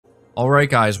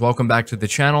Alright guys, welcome back to the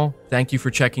channel. Thank you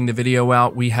for checking the video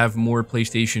out. We have more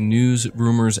PlayStation news,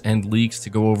 rumors, and leaks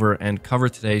to go over and cover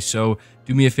today, so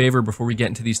do me a favor before we get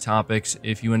into these topics.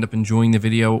 If you end up enjoying the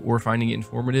video or finding it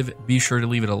informative, be sure to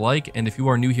leave it a like, and if you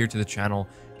are new here to the channel,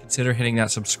 consider hitting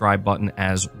that subscribe button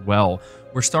as well.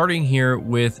 We're starting here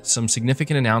with some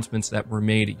significant announcements that were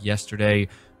made yesterday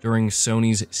during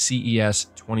Sony's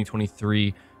CES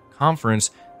 2023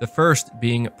 conference. The first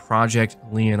being Project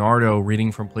Leonardo,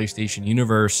 reading from PlayStation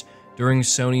Universe. During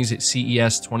Sony's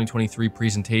CES 2023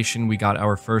 presentation, we got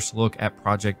our first look at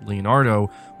Project Leonardo,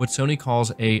 what Sony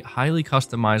calls a highly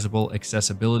customizable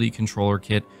accessibility controller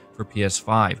kit for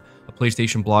PS5. A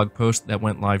PlayStation blog post that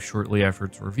went live shortly after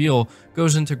its reveal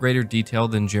goes into greater detail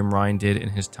than Jim Ryan did in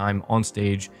his time on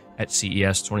stage at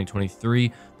CES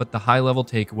 2023, but the high-level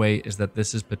takeaway is that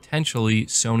this is potentially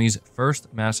Sony's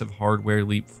first massive hardware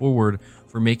leap forward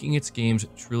for making its games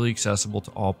truly accessible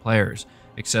to all players.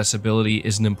 Accessibility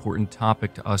is an important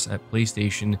topic to us at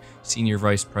PlayStation, Senior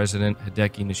Vice President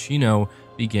Hideki Nishino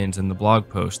begins in the blog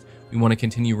post. We want to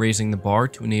continue raising the bar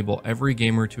to enable every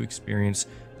gamer to experience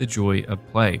the joy of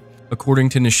play. According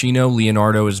to Nishino,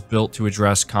 Leonardo is built to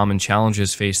address common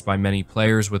challenges faced by many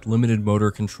players with limited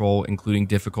motor control, including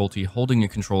difficulty holding a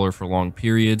controller for long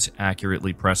periods,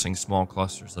 accurately pressing small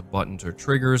clusters of buttons or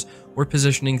triggers, or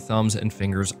positioning thumbs and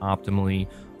fingers optimally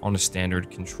on a standard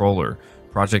controller.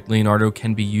 Project Leonardo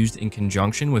can be used in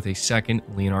conjunction with a second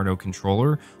Leonardo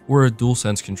controller or a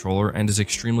DualSense controller and is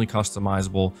extremely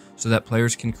customizable so that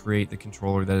players can create the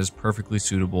controller that is perfectly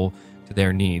suitable to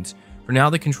their needs. For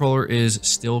now, the controller is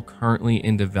still currently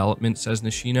in development, says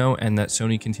Nishino, and that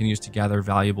Sony continues to gather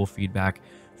valuable feedback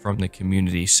from the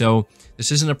community. So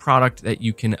this isn't a product that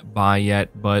you can buy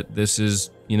yet, but this is,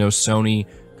 Sony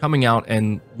coming out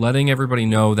and letting everybody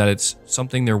know that it's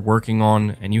something they're working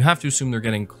on, and you have to assume they're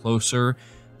getting closer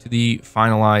to the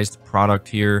finalized product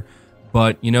here.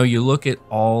 But, you look at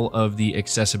all of the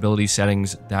accessibility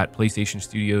settings that PlayStation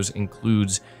Studios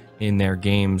includes in their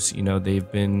games.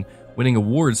 They've been winning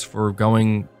awards for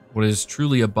going what is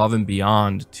truly above and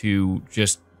beyond to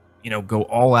just, go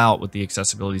all out with the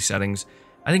accessibility settings.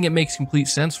 I think it makes complete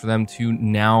sense for them to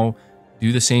now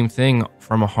do the same thing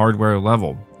from a hardware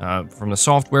level. From the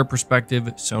software perspective,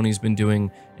 Sony's been doing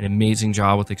an amazing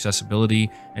job with accessibility,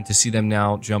 and to see them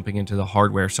now jumping into the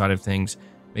hardware side of things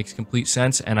makes complete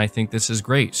sense, and I think this is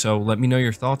great. So let me know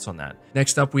your thoughts on that.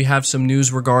 Next up, we have some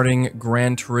news regarding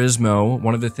Gran Turismo.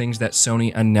 One of the things that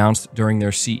Sony announced during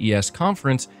their CES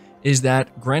conference is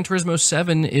that Gran Turismo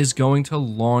 7 is going to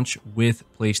launch with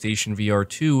PlayStation VR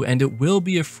 2, and it will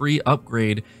be a free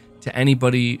upgrade to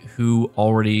anybody who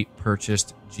already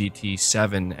purchased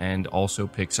GT7 and also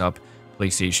picks up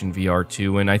PlayStation VR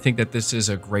 2. And I think that this is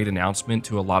a great announcement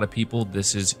to a lot of people.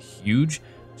 This is huge.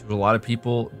 To a lot of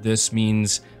people, this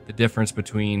means the difference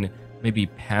between maybe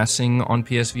passing on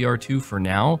PSVR 2 for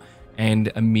now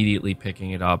and immediately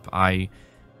picking it up. I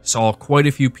saw quite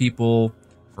a few people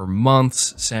for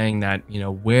months saying that,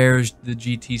 where's the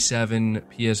GT7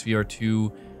 PSVR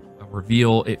 2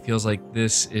 reveal? It feels like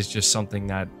this is just something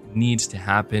that needs to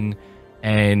happen.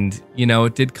 And,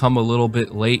 it did come a little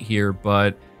bit late here,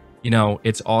 but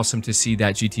it's awesome to see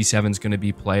that GT7 is going to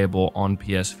be playable on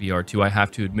PSVR 2. I have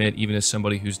to admit, even as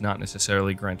somebody who's not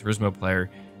necessarily a Gran Turismo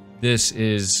player, this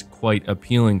is quite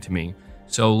appealing to me.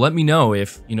 So let me know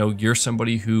if, you're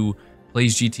somebody who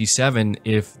plays GT7,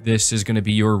 if this is going to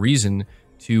be your reason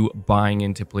to buying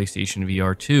into PlayStation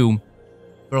VR 2.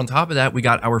 But on top of that, we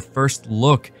got our first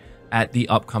look at the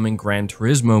upcoming Gran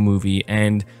Turismo movie,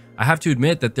 and I have to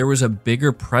admit that there was a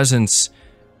bigger presence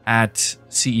at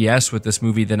CES with this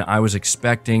movie than I was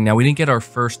expecting. Now, we didn't get our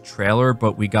first trailer,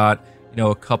 but we got,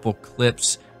 a couple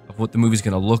clips of what the movie's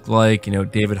going to look like.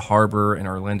 David Harbour and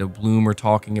Orlando Bloom are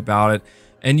talking about it.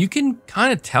 And you can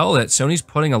kind of tell that Sony's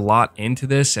putting a lot into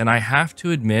this. And I have to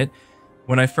admit,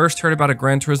 when I first heard about a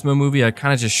Gran Turismo movie, I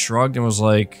kind of just shrugged and was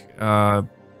like,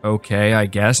 okay, I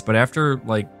guess. But after,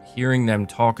 hearing them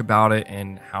talk about it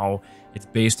and how it's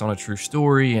based on a true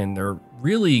story, and they're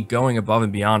really going above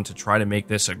and beyond to try to make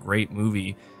this a great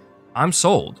movie, I'm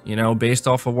sold. Based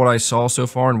off of what I saw so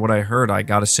far and what I heard, I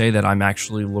gotta say that I'm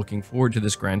actually looking forward to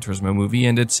this Gran Turismo movie,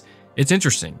 and it's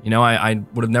interesting. I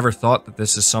would have never thought that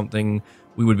this is something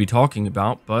we would be talking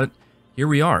about, but here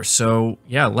we are. So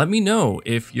yeah, let me know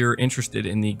if you're interested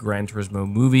in the Gran Turismo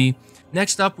movie.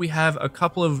 Next up, we have a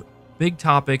couple of big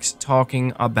topics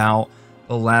talking about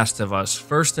The Last of Us.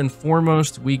 First and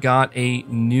foremost, we got a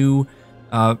new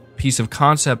piece of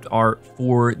concept art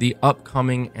for the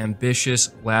upcoming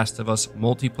ambitious Last of Us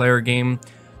multiplayer game.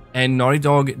 And Naughty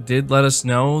Dog did let us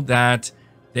know that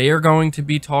they are going to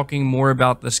be talking more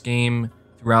about this game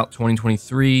throughout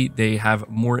 2023. They have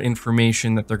more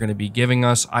information that they're going to be giving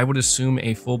us. I would assume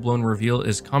a full-blown reveal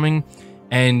is coming.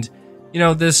 And, you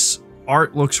know, this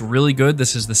art looks really good.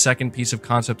 This is the second piece of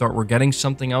concept art. We're getting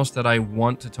something else that I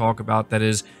want to talk about that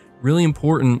is really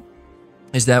important,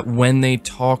 is that when they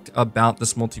talked about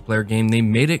this multiplayer game, they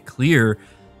made it clear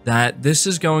that this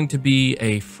is going to be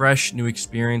a fresh new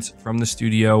experience from the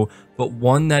studio, but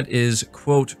one that is,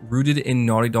 quote, rooted in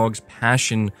Naughty Dog's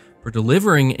passion for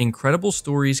delivering incredible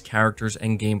stories, characters,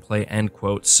 and gameplay, end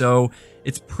quote. So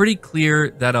it's pretty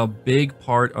clear that a big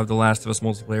part of the Last of Us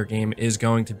multiplayer game is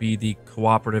going to be the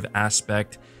cooperative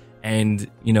aspect and,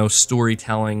 you know,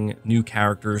 storytelling, new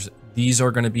characters. These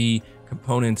are going to be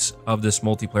components of this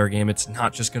multiplayer game. It's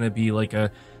not just going to be like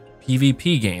a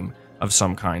PvP game of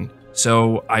some kind.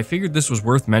 So I figured this was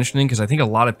worth mentioning because I think a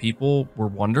lot of people were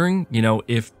wondering, you know,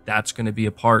 if that's going to be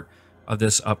a part of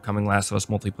this upcoming Last of Us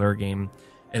multiplayer game.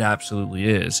 It absolutely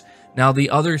is. Now, the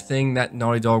other thing that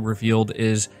Naughty Dog revealed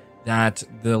is that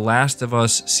the Last of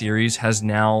Us series has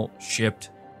now shipped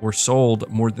or sold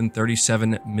more than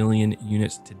 37 million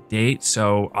units to date.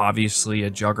 So obviously a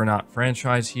juggernaut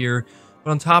franchise here.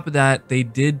 But on top of that, they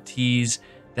did tease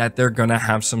that they're going to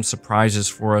have some surprises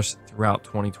for us throughout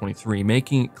 2023,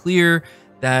 making it clear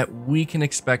that we can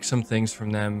expect some things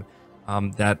from them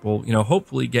that will, you know,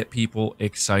 hopefully get people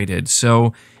excited.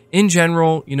 So in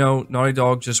general, you know, Naughty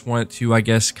Dog just wanted to, I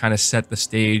guess, kind of set the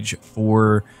stage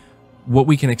for what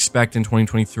we can expect in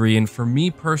 2023. And for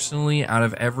me personally, out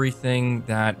of everything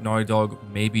that Naughty Dog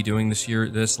may be doing this year,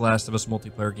 this Last of Us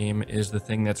multiplayer game is the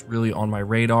thing that's really on my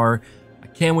radar. I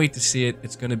can't wait to see it.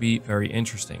 It's going to be very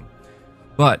interesting.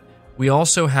 But we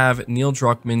also have Neil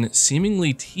Druckmann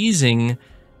seemingly teasing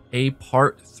a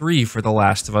part 3 for The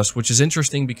Last of Us, which is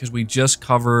interesting because we just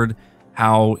covered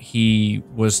how he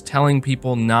was telling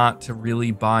people not to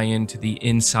really buy into the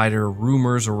insider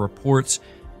rumors or reports.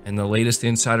 And the latest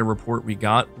insider report we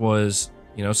got was,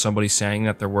 you know, somebody saying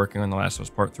that they're working on The Last of Us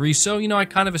Part 3. So, you know, I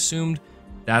kind of assumed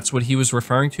that's what he was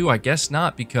referring to. I guess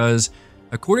not, because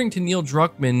according to Neil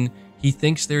Druckmann, he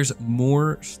thinks there's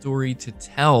more story to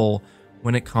tell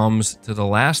when it comes to The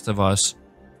Last of Us.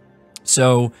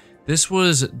 So this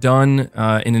was done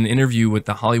in an interview with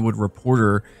The Hollywood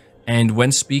Reporter, and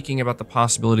when speaking about the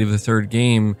possibility of the third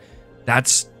game,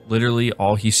 that's literally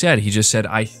all he said. He just said,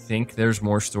 I think there's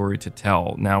more story to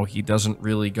tell. Now, he doesn't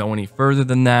really go any further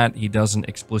than that. He doesn't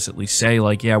explicitly say,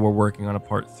 like, yeah, we're working on a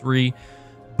part 3.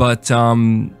 But,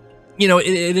 you know,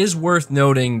 it is worth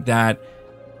noting that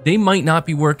they might not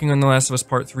be working on The Last of Us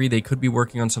Part 3. They could be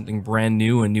working on something brand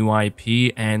new, a new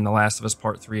IP, and The Last of Us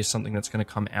Part 3 is something that's going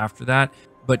to come after that.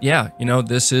 But yeah, you know,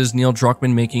 this is Neil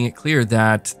Druckmann making it clear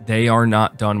that they are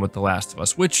not done with The Last of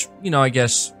Us, which, you know, I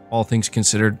guess all things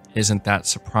considered isn't that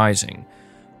surprising.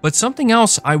 But something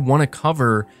else I want to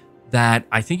cover that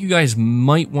I think you guys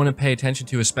might want to pay attention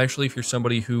to, especially if you're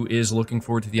somebody who is looking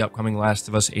forward to the upcoming Last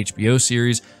of Us HBO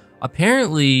series.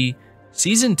 Apparently,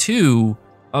 Season 2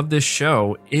 of this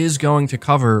show is going to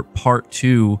cover part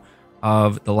 2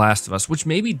 of The Last of Us, which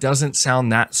maybe doesn't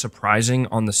sound that surprising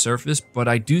on the surface, but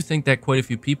I do think that quite a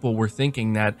few people were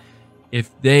thinking that if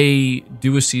they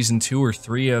do a Season 2 or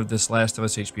 3 of this Last of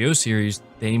Us HBO series,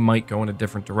 they might go in a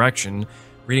different direction.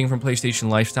 Reading from PlayStation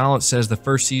Lifestyle, it says the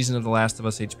first season of The Last of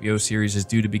Us HBO series is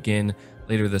due to begin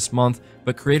later this month,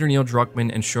 but creator Neil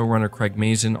Druckmann and showrunner Craig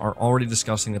Mazin are already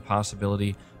discussing the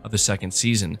possibility of a second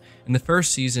season. In the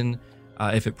first season,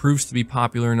 if it proves to be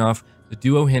popular enough, the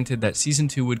duo hinted that Season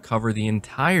 2 would cover the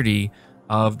entirety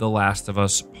of The Last of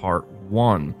Us Part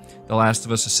 1. The Last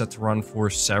of Us is set to run for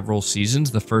several seasons.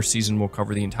 The first season will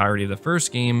cover the entirety of the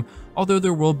first game, although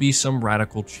there will be some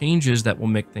radical changes that will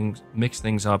mix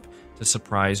things up to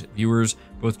surprise viewers.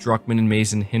 Both Druckmann and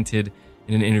Mazin hinted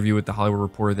in an interview with The Hollywood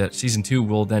Reporter that Season 2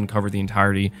 will then cover the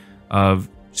entirety of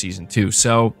Season 2.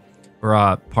 So,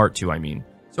 or Part 2, I mean.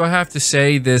 So I have to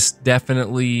say, this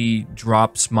definitely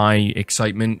drops my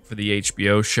excitement for the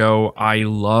HBO show. I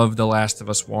love The Last of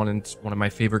Us 1, and it's one of my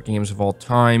favorite games of all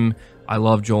time. I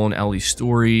love Joel and Ellie's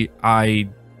story. I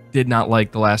did not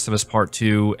like The Last of Us Part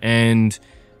 2, and,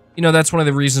 you know, that's one of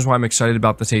the reasons why I'm excited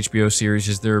about this HBO series,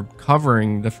 is they're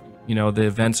covering the, you know, the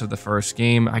events of the first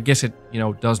game. I guess it, you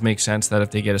know, does make sense that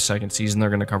if they get a second season, they're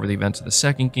going to cover the events of the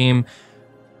second game.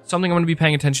 Something I'm going to be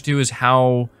paying attention to is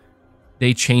how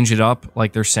they change it up.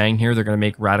 Like they're saying here, they're going to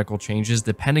make radical changes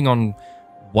depending on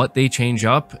what they change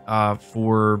up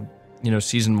for, you know,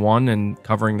 Season 1 and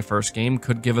covering the first game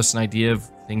could give us an idea of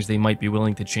things they might be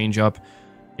willing to change up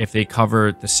if they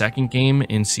cover the second game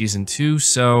in Season 2.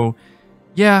 So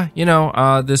yeah, you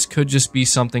know, this could just be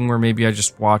something where maybe I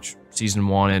just watch season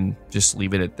 1 and just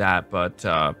leave it at that. But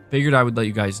figured I would let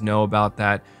you guys know about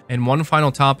that. And one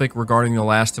final topic regarding The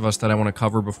Last of Us that I want to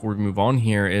cover before we move on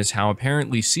here is how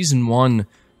apparently season 1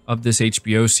 of this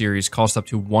HBO series cost up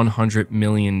to $100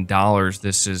 million.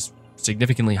 This is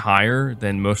significantly higher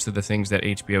than most of the things that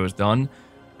HBO has done.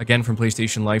 Again, from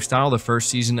PlayStation Lifestyle, the first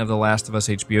season of The Last of Us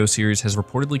HBO series has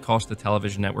reportedly cost the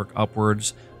television network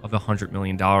upwards of $100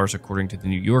 million, according to The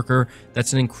New Yorker.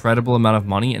 That's an incredible amount of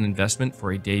money and investment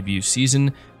for a debut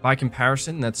season. By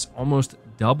comparison, that's almost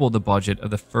double the budget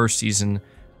of the first season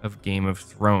of Game of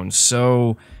Thrones.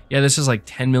 So, yeah, this is like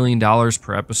 $10 million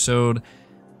per episode.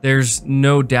 There's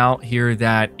no doubt here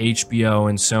that HBO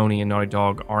and Sony and Naughty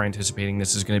Dog are anticipating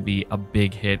this is going to be a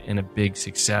big hit and a big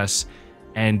success.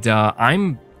 And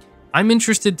I'm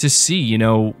interested to see, you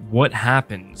know, what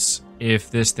happens if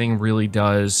this thing really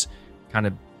does kind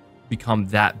of become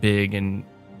that big and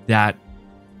that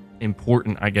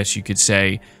important, I guess you could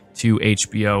say, to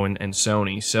HBO and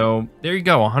Sony. So there you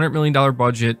go, $100 million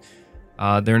budget.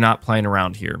 They're not playing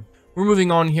around here. We're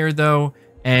moving on here, though,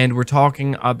 and we're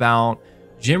talking about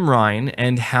Jim Ryan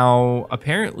and how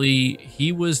apparently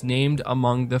he was named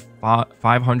among the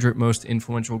 500 most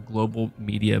influential global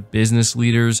media business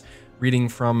leaders. Reading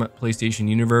from PlayStation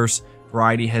Universe,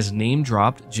 Variety has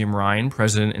name-dropped Jim Ryan,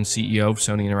 president and CEO of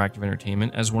Sony Interactive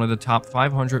Entertainment, as one of the top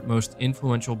 500 most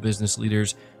influential business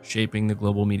leaders shaping the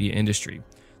global media industry.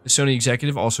 The Sony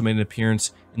executive also made an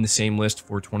appearance in the same list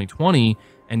for 2020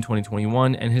 and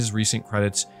 2021, and his recent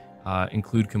credits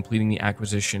include completing the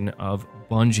acquisition of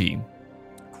Bungie.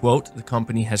 Quote, the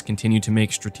company has continued to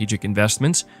make strategic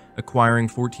investments, acquiring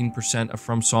 14% of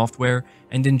From Software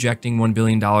and injecting $1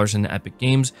 billion into Epic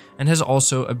Games, and has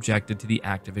also objected to the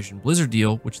Activision Blizzard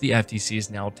deal, which the FTC is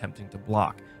now attempting to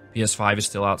block. PS5 is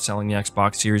still outselling the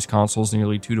Xbox Series consoles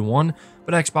nearly 2-1,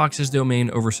 but Xbox's domain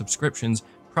oversubscriptions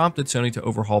prompted Sony to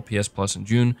overhaul PS Plus in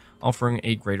June, offering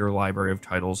a greater library of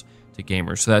titles to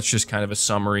gamers. So that's just kind of a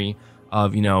summary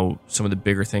of, you know, some of the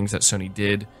bigger things that Sony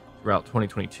did throughout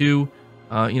 2022.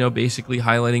 You know, basically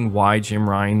highlighting why Jim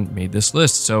Ryan made this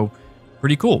list. So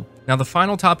pretty cool. Now, the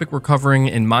final topic we're covering,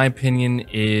 in my opinion,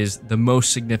 is the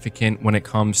most significant when it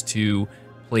comes to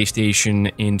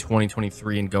PlayStation in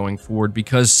 2023 and going forward,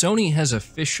 because Sony has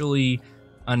officially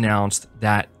announced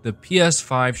that the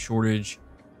PS5 shortage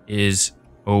is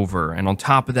over. And on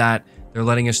top of that, they're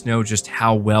letting us know just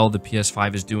how well the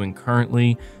PS5 is doing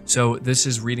currently. So this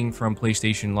is reading from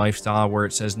PlayStation Lifestyle, where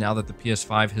it says now that the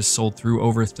PS5 has sold through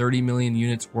over 30 million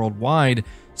units worldwide,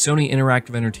 Sony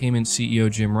Interactive Entertainment CEO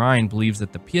Jim Ryan believes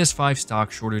that the PS5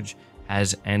 stock shortage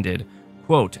has ended.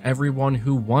 Quote, everyone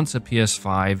who wants a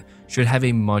PS5 should have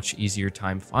a much easier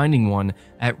time finding one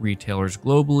at retailers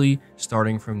globally,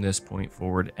 starting from this point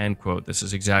forward, end quote. This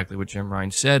is exactly what Jim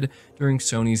Ryan said during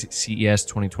Sony's CES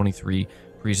 2023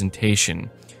 presentation.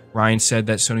 Ryan said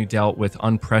that Sony dealt with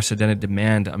unprecedented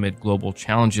demand amid global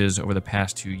challenges over the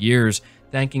past 2 years,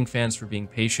 thanking fans for being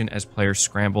patient as players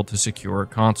scrambled to secure a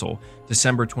console.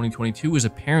 December 2022 was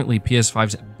apparently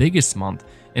PS5's biggest month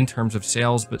in terms of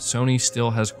sales, but Sony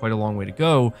still has quite a long way to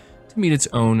go to meet its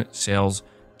own sales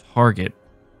target.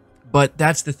 But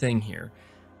that's the thing here.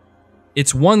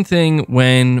 It's one thing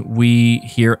when we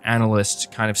hear analysts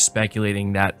kind of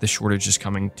speculating that the shortage is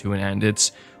coming to an end.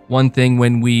 It's one thing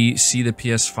when we see the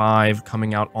PS5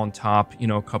 coming out on top, you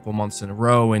know, a couple months in a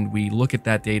row, and we look at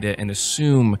that data and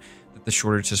assume that the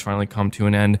shortage has finally come to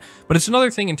an end. But it's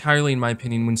another thing entirely, in my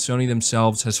opinion, when Sony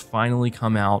themselves has finally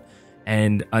come out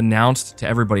and announced to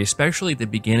everybody, especially at the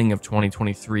beginning of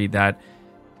 2023, that,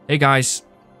 hey guys,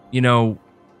 you know,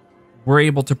 we're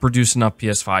able to produce enough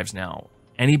PS5s now.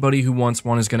 Anybody who wants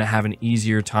one is going to have an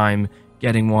easier time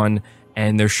getting one,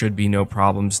 and there should be no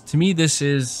problems. To me, this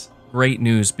is great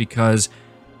news, because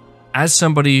as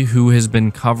somebody who has been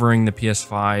covering the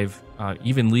PS5,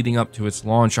 even leading up to its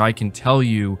launch, I can tell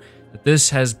you that this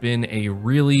has been a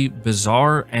really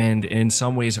bizarre and in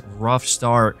some ways rough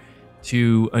start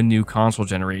to a new console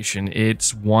generation.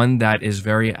 It's one that is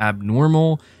very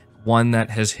abnormal, one that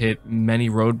has hit many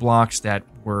roadblocks that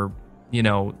were, you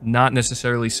know, not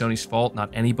necessarily Sony's fault, not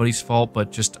anybody's fault,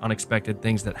 but just unexpected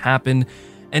things that happened.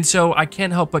 And so I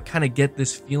can't help but kind of get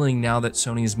this feeling now that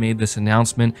Sony has made this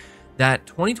announcement that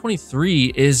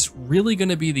 2023 is really going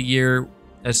to be the year,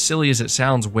 as silly as it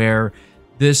sounds, where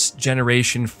this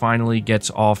generation finally gets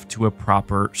off to a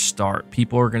proper start.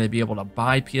 People are going to be able to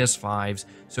buy PS5s.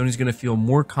 Sony's going to feel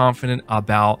more confident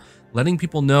about letting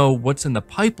people know what's in the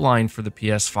pipeline for the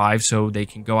PS5 so they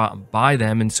can go out and buy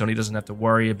them, and Sony doesn't have to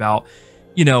worry about,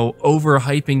 you know,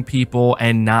 overhyping people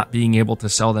and not being able to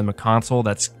sell them a console.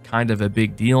 That's kind of a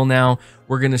big deal now.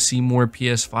 We're going to see more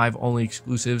PS5 only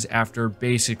exclusives after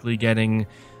basically getting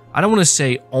I don't want to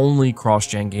say only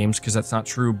cross-gen games, because that's not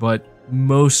true, but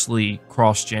mostly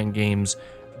cross-gen games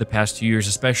for the past 2 years,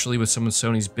 especially with some of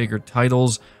Sony's bigger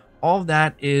titles. All of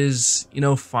that is,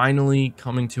 finally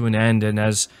coming to an end. And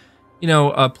as,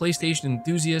 a PlayStation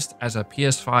enthusiast, as a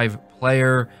PS5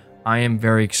 player, I am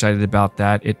very excited about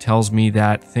that. It tells me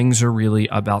that things are really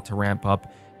about to ramp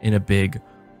up in a big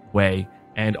way.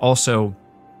 And also,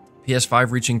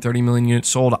 PS5 reaching 30 million units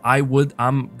sold,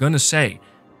 I'm going to say,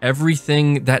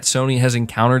 everything that Sony has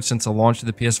encountered since the launch of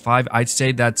the PS5, I'd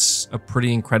say that's a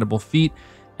pretty incredible feat.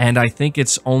 And I think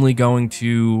it's only going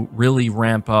to really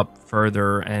ramp up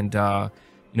further and,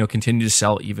 continue to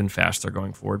sell even faster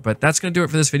going forward. But that's going to do it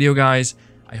for this video, guys.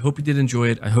 I hope you did enjoy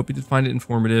it. I hope you did find it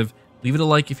informative. Leave it a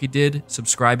like if you did.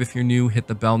 Subscribe if you're new. Hit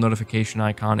the bell notification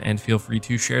icon. And feel free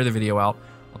to share the video out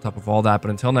on top of all that.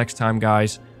 But until next time,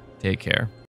 guys, take care.